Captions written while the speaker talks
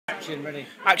Action, ready.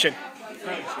 Action.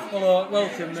 Hello,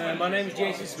 welcome. My name is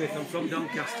Jason Smith. I'm from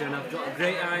Doncaster and I've got a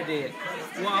great idea.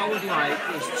 What I would like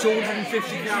is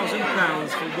 £250,000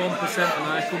 for 1% of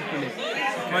my company.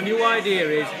 My new idea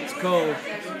is, it's called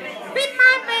Pimp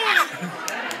my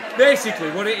bag. Basically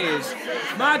what it is,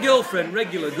 my girlfriend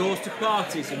regularly goes to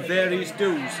parties and various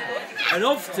do's, and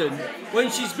often when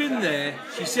she's been there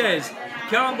she says, I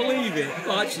can't believe it.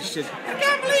 Well, actually she says, I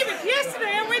can't believe it.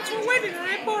 Yesterday I went to a wedding and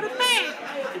I bought a bag.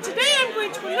 And today I'm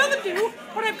going to another do,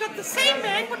 but I've got the same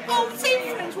bag, but all the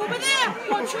same friends will be there.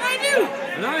 What should I do?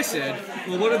 and I said,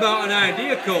 well, what about an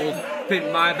idea called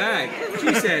Pimp My Bag?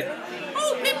 She said,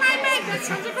 Oh, Pimp my bag. That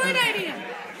sounds a great idea.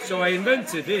 so I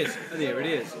invented this, and here it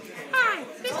is. Hi,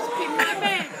 this is Pimp my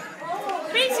bag.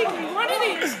 Basically what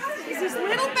it is this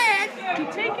little bag. You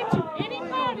take it to any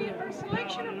party or a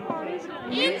selection of parties.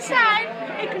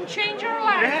 Inside, it can change your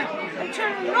life. And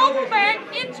turn a normal bag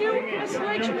into a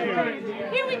selection of parties.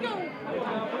 Here we go.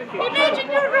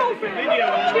 Imagine your girlfriend.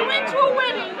 She went to a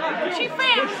wedding. She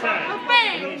found a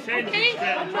bag, okay?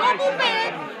 A normal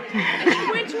bag. And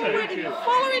she went to a wedding the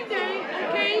following day,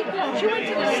 okay? She went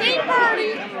to the same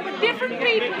party with different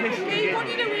people, okay? What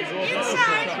you do is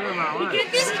inside, you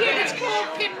get this kit, it's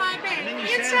called Pimp My Bag.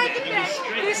 Inside the bag,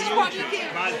 this is what you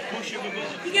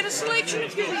get. You get a selection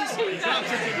of goodies.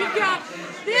 You've got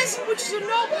this, which is a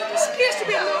normal, this appears to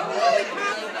be a normal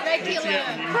lollipop.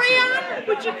 Crayon,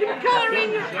 which you can color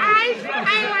in your eyes,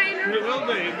 eyeliner.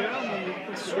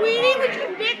 Sweetie, which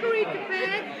can decorate the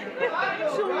bag.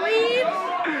 Some leaves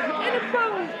and a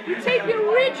bow. You take the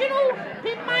original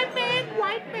Pimp My Bag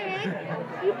white bag,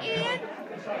 you add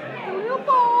a little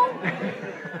bowl,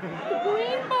 the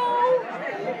green bowl,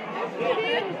 you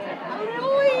add a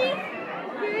little leaf,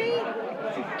 okay,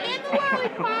 and the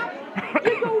lollipop.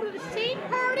 You go to the same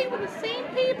party with the same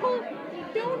people, you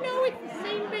don't know it's the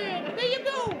same bag. There you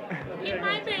go, in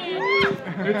my bag.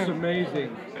 It's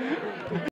amazing.